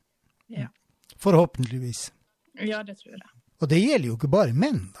annerledes. Ja. Forhåpentligvis. Ja, det tror jeg. Og det gjelder jo ikke bare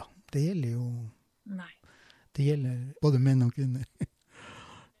menn da. Det gjelder jo... Nei. Det gjelder både menn og kvinner.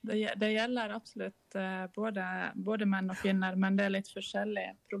 Det gjelder absolutt både menn og kvinner, men det litt forskjellig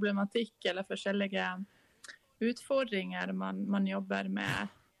problematikk eller forskjellige utfordringer man jobber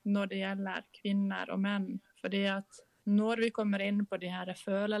med når det gjelder kvinner og menn. Fordi at når vi kommer inn på de her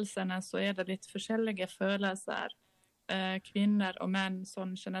følelsene, så det litt forskjellige følelser kvinner og menn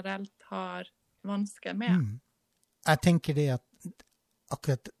sånn generelt har vansker med. Jeg tenker det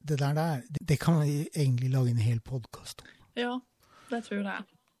akkurat det der, det kan vi egentlig lage en hel podcast om. Ja, det tror jeg.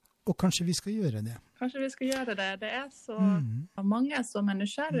 Og kanskje vi skal gjøre det. Kanskje vi skal gjøre det. Det så mange som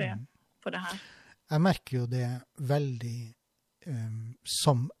nysgjerrige på det her. Jeg merker jo det veldig,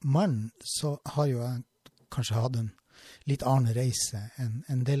 som mann så har jo jeg kanskje hatt en litt annen reise enn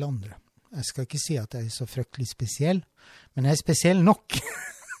en del andre. Jeg skal ikke si at jeg så fryktelig spesiell, men jeg spesiell nok.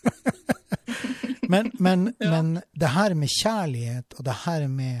 men det her med kjærlighet, og det her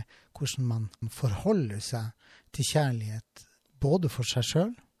med hvordan man forholder seg til kjærlighet, både for seg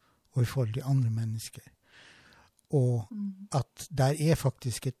selv og i forhold til andre mennesker. Og at der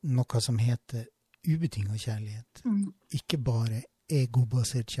faktisk noe som heter ubetinget kjærlighet. Ikke bare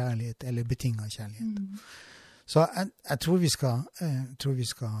egobasert kjærlighet eller betinget kjærlighet. Så jeg tror vi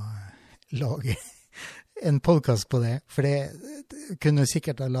skal lage en podcast på det, for det kunne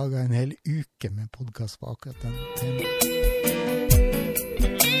sikkert ha laget en hel uke med podcast på akkurat den temaet.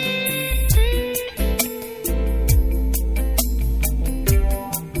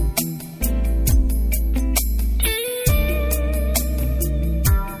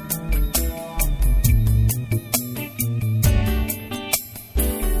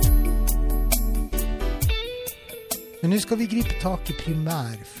 Men nå skal vi gripe tak i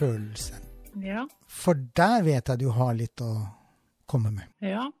primærfølelsen. Ja. For der vet jeg du har litt å komme med.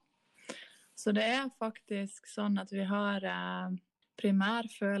 Ja, så det faktisk sånn at vi har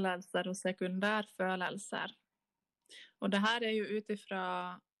primærfølelser og sekundærfølelser. Og det her jo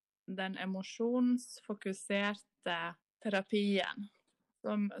utifra den emosjonsfokuserte terapien,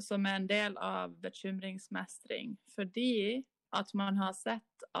 som en del av bekymringsmestring, fordi at man har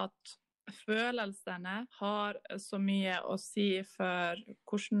sett at følelsene har så mye å si for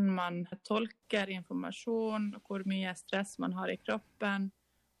hvordan man tolker informasjon, hvor mye stress man har i kroppen.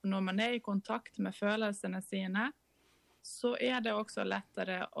 Når man i kontakt med følelsene sine, så det også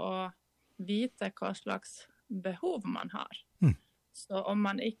lettere å vite hva slags behov man har. Så om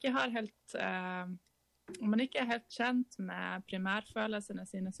man ikke helt kjent med primærfølelsene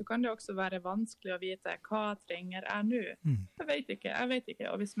sine, så kan det også være vanskelig å vite hva trenger jeg nå. Jeg vet ikke,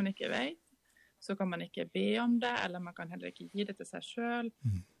 og hvis man ikke vet, så kan man ikke be om det, eller man kan heller ikke gi det til seg selv,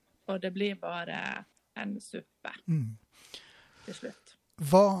 og det blir bare en suppe til slutt.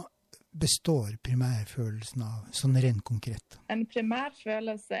 Hva består primærfølelsen av, sånn rent konkret? En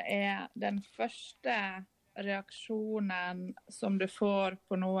primærfølelse den første reaksjonen som du får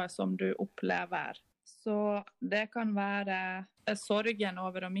på noe som du opplever. Så det kan være sorgen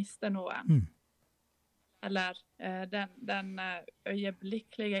over å miste noen. Eller den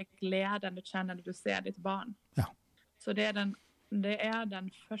øyeblikkelige gleden du kjenner når du ser ditt barn. Ja. Så det den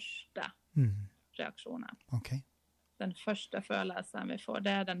første reaksjonen. Okay. Den første følelsen vi får,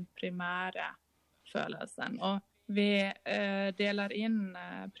 det den primære følelsen. Og vi deler inn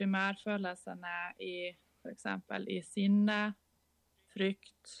primærfølelsene for eksempel i sinne,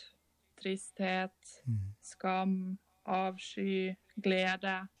 frykt, tristhet, skam, avsky,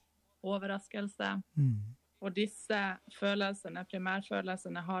 glede, overraskelse. Og disse følelsene,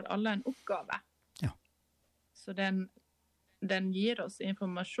 primærfølelsene, har alle en oppgave. Ja. Så den gir oss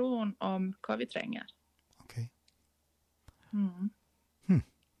informasjon om hva vi trenger. Ok.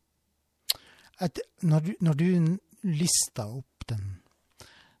 Når du lister opp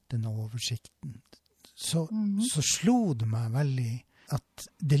den oversikten, så slo det meg veldig at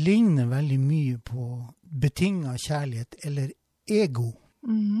det ligner veldig mye på betinget kjærlighet eller ego.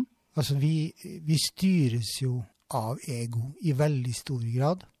 Altså vi styres jo av ego i veldig stor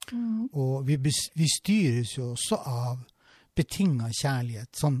grad, og vi styres jo også av betinget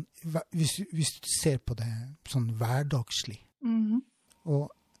kjærlighet, sånn, hvis du ser på det sånn hverdagslig.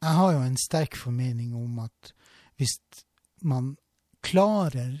 Og jeg har jo en sterk formening om at hvis man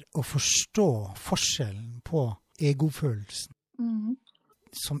klarer å forstå forskjellen på egofølelsen,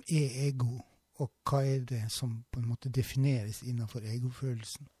 som ego, og hva det som på en måte defineres innenfor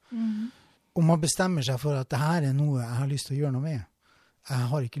egofølelsen. Og man bestemmer seg for at dette noe jeg har lyst til å gjøre noe med. Jeg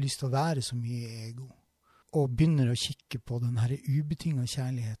har ikke lyst til å være så mye ego. Og begynner å kikke på den her ubetinget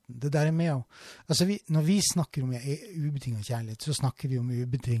kjærligheten. Det der med å... Altså når vi snakker om ubetinget kjærlighet, så snakker vi om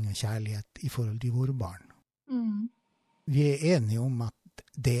ubetinget kjærlighet i forhold til våre barn. Vi enige om at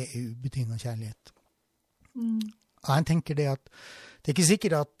det ubetinget kjærlighet. Og jeg tenker det at det ikke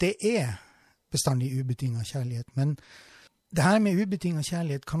sikkert at det bestandig ubetinget kjærlighet, men det her med ubetinget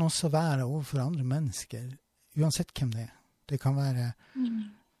kjærlighet kan også være overfor andre mennesker, uansett hvem det Det kan være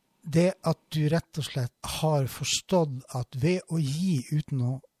det at du rett og slett har forstått at ved å gi uten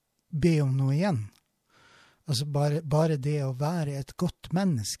å be om noe igjen, altså bare det å være et godt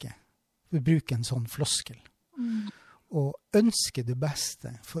menneske, vi bruker en sånn floskel, og ønske det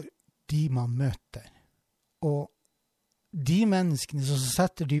beste for de man møter. Og de menneskene som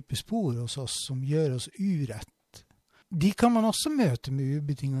setter dype spor hos oss, som gjør oss urett, de kan man også møte med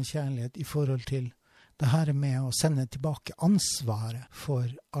ubetinget kjærlighet i forhold til det her med å sende tilbake ansvaret for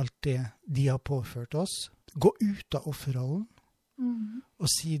alt det de har påført oss. Gå ut av offerrollen og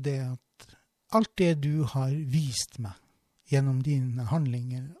si det at alt det du har vist meg gjennom dine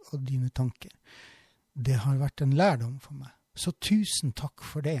handlinger og dine tanker, det har vært en lærdom for meg. Så tusen takk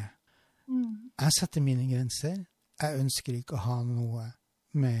for det. Jeg setter mine grenser. Jeg ønsker ikke å ha noe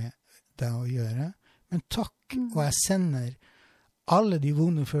med det å gjøre. Men takk, og jeg sender alle de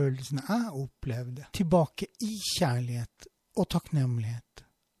vonde følelsene jeg opplevde tilbake i kjærlighet og takknemlighet.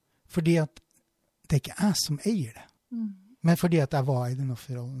 Fordi at det er ikke jeg som eier det. Men fordi at jeg var i den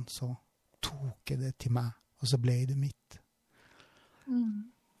offerrollen, så tok jeg det til meg, og så ble det mitt.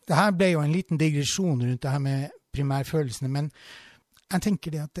 Det her ble jo en liten digresjon rundt det her med primærfølelsene, men jeg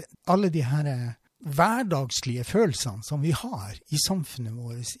tenker det at alle de her hverdagslige følelsene som vi har i samfunnet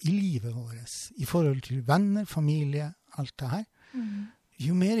vårt, i livet vårt, i forhold til venner, familie, alt det her,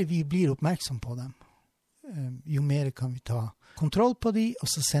 jo mer vi blir oppmerksom på dem, jo mer kan vi ta kontroll på de, og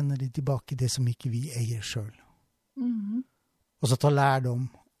så sender de tilbake det som ikke vi eier selv. Og så ta lærdom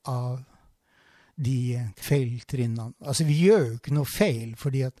av de feiltrinnene. Altså, vi gjør jo ikke noe feil,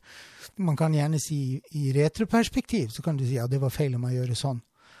 fordi at man kan gjerne si i retroperspektiv, så kan du si, ja, det var feil om jeg gjør sånn.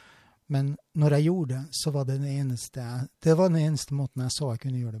 Men når jeg gjorde det, så var det den eneste måten jeg så jeg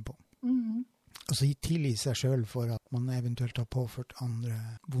kunne gjøre det på. Altså, tilgi seg selv for at man eventuelt har påført andre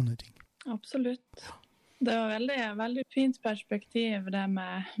vonde ting. Absolutt. Det er veldig, veldig fint perspektiv, det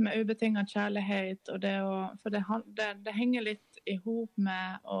med ubetinget kjærlighet, og for det henger litt i hop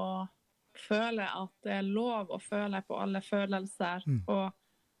med å føle at det er lov å føle på alle følelser, og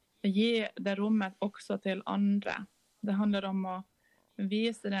gi det rommet også til andre. Det handler om å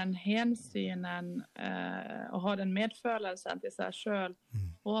vise den hensynen og ha den medfølelsen til seg selv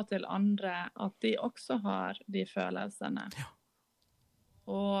og til andre, at de også har de følelsene. Ja.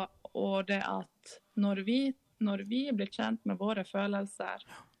 Og det at når vi blir kjent med våre følelser,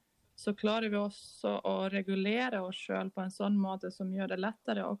 så klarer vi også å regulere oss selv på en sånn måte som gjør det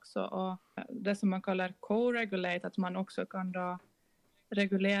lettere også det som man kaller co-regulate, at man også kan da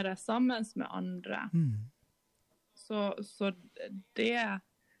regulere sammen med andre. Så det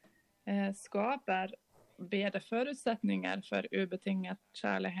skaper bedre forutsetninger for ubetinget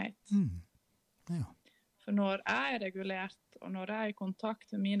kjærlighet. Ja. For når jeg er regulert, og når jeg er i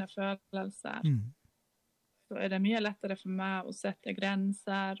kontakt med mine følelser, så er det mye lettere for meg å sette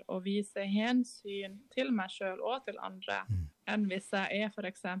grenser og vise hensyn til meg selv og til andre, enn hvis jeg er for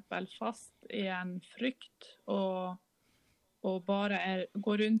eksempel fast i en frykt og bare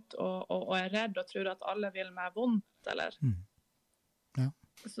går rundt og er redd og tror at alle vil meg vondt, eller? Ja.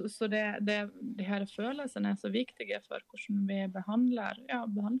 Så de her følelsene er så viktige for hvordan vi behandler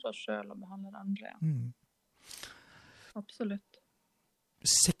oss selv og behandler andre. Absolutt.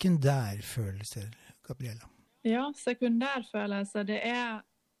 Sekundærfølelser, Gabriella? Ja, sekundærfølelser, det er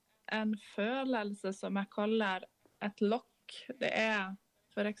en følelse som jeg kaller et lokk. Det er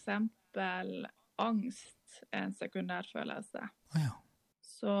for eksempel angst, en sekundærfølelse. Ja.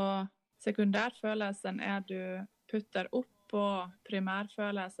 Så sekundærfølelsen du putter opp på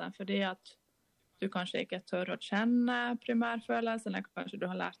primærfølelsen fordi at du kanskje ikke tør å kjenne primærfølelsen, eller kanskje du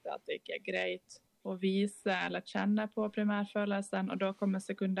har lært deg at det ikke er greit å vise eller kjenne på primærfølelsen, og da kommer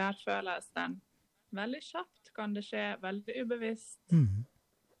sekundærfølelsen veldig kjapt, kan det skje veldig ubevisst.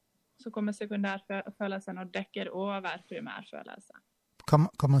 Så kommer sekundærfølelsen og dekker over primærfølelsen.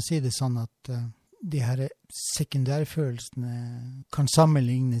 Kan man si det sånn at de her sekundærfølelsene kan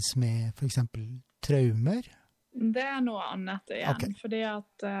sammenlignes med for eksempel traumer? Det er noe annet igjen, Okay. fordi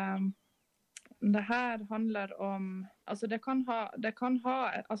at det her handler om, altså trauma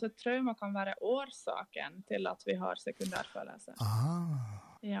kan være årsaken til at vi har sekundærfølelse.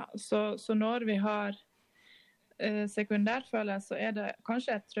 Ja, så når vi har sekundærfølelse, så det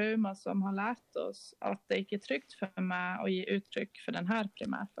kanskje et trauma som har lært oss at det ikke er trygt for meg å gi uttrykk for denne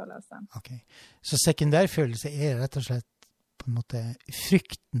primærfølelsen. Ok, så sekundærfølelse rett og slett på en måte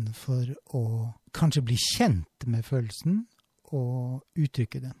frykten for å kanskje bli kjent med følelsen og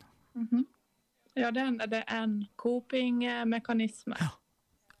uttrykke den. Ja, det er en coping-mekanisme. Ja.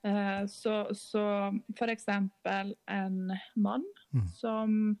 Så for eksempel en mann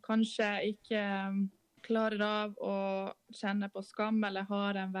som kanskje ikke klarer av å kjenne på skam, eller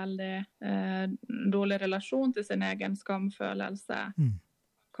har en veldig dårlig relasjon til sin egen skamfølelse,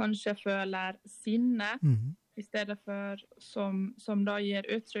 kanskje føler sinne I stedet for som da gir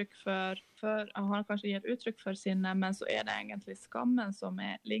uttrykk for han kanskje gir uttrykk for sinne, men så det egentlig skammen som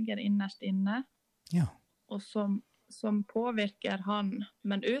ligger innerst inne, Ja. og som påvirker han.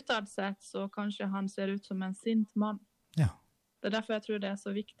 Men utad sett så kanskje han ser ut som en sint mann. Ja. Det derfor jeg tror det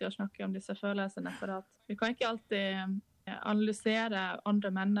så viktig å snakke om disse følelsene, for at vi kan ikke alltid analysere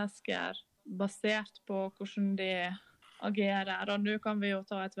andre mennesker basert på hvordan de agerer. Og nå kan vi jo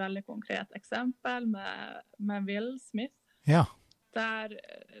ta et veldig konkret eksempel med Will Smith. Ja. Der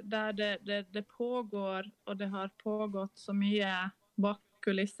det pågår, og det har pågått så mye bak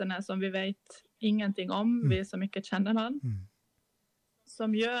kulissene som vi vet ingenting om, vi som ikke kjenner han,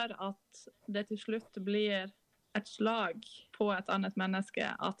 som gjør at det til slutt blir et slag på et annet menneske,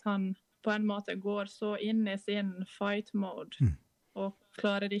 at han på en måte går så inn I sin fight mode, og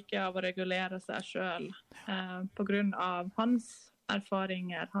klarer ikke av å regulere seg selv på grunn av hans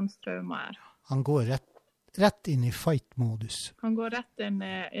erfaringer, hans traumer. Han går rett inn I fight-modus. Han går rett inn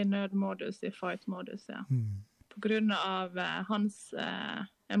I nødmodus, I fight-modus, ja. På grunn av hans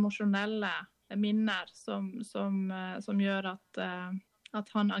emosjonelle minner som gjør at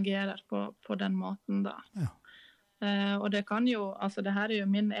han agerer på den måten da. Ja. Og det kan jo, altså det her jo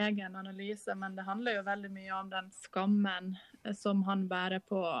min egen analyse, men det handler jo veldig mye om den skammen som han bærer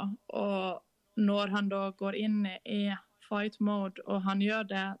på, og når han da går inn I fight mode, og han gjør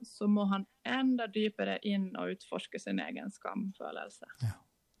det, så må han enda dypere inn og utforske sin egen skamfølelse. Ja,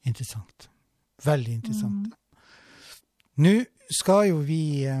 interessant. Veldig interessant. Nå skal jo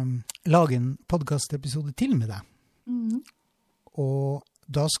vi lage en podcastepisode til med deg. Og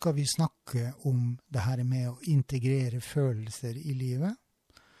da skal vi snakke om det her med å integrere følelser I livet.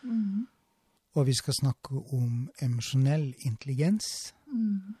 Og vi skal snakke om emosjonell intelligens.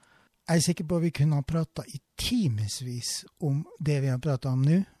 Jeg sikker på at vi kunne ha pratet I timesvis om det vi har pratet om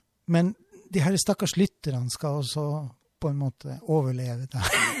nå. Men de her stakkars lytterne skal også på en måte overleve det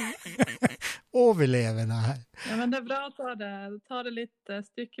her. Overleve det her. Ja, men det bra å ta det litt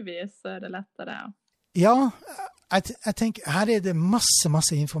stykkevis, så det lettere. Ja, jeg tenker, her det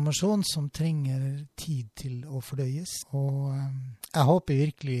masse informasjon som trenger tid til å fordøyes. Og jeg håper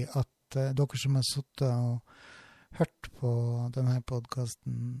virkelig at dere som har suttet og hørt på denne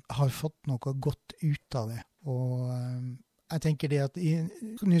podcasten har fått noe godt ut av det. Og jeg tenker det at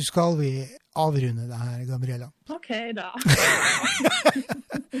nå skal vi avrunde det her, Gabriella. Ok da.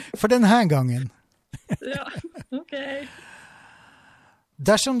 For denne gangen. Ja, ok.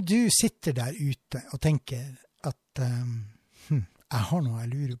 Dersom du sitter der ute og tenker at jeg har noe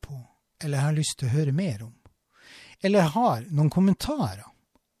jeg lurer på, eller jeg har lyst til å høre mer om, eller har noen kommentarer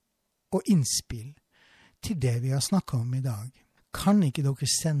og innspill til det vi har snakket om I dag, kan ikke dere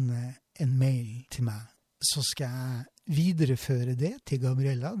sende en mail til meg, så skal jeg videreføre det til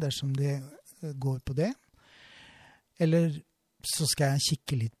Gabriella, dersom det går på det. Eller så skal jeg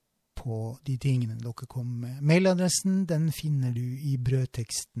kikke litt på de tingene dere kommer med. Mailadressen, den finner du I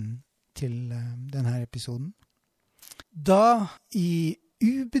brødteksten til denne episoden. Da I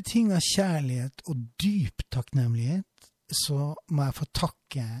ubetinget kjærlighet og dyp takknemlighet, så må jeg få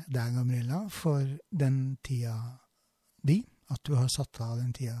takke deg, Gabriella, for den tida at du har satt av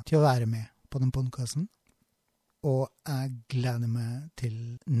den tida til å være med på den podcasten. Og jeg gleder meg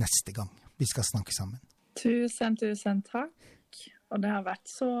til neste gang vi skal snakke sammen. Tusen takk. Og det har vært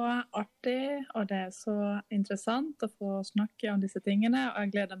så artig, og det så interessant å få snakke om disse tingene, og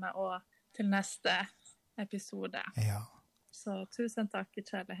jeg gleder meg også til neste episode. Ja. Så tusen takk I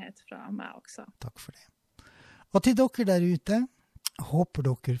kjærlighet fra meg også. Takk for det. Og til dere der ute, håper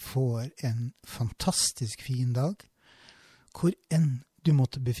dere får en fantastisk fin dag, hvor enn du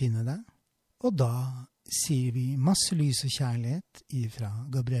måtte befinne deg. Og da sier vi masse lys og kjærlighet fra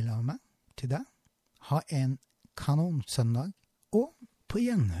Gabriella og meg til deg. Ha en kanon søndag, og på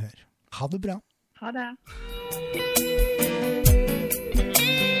gjenhør. Ha det bra. Ha det.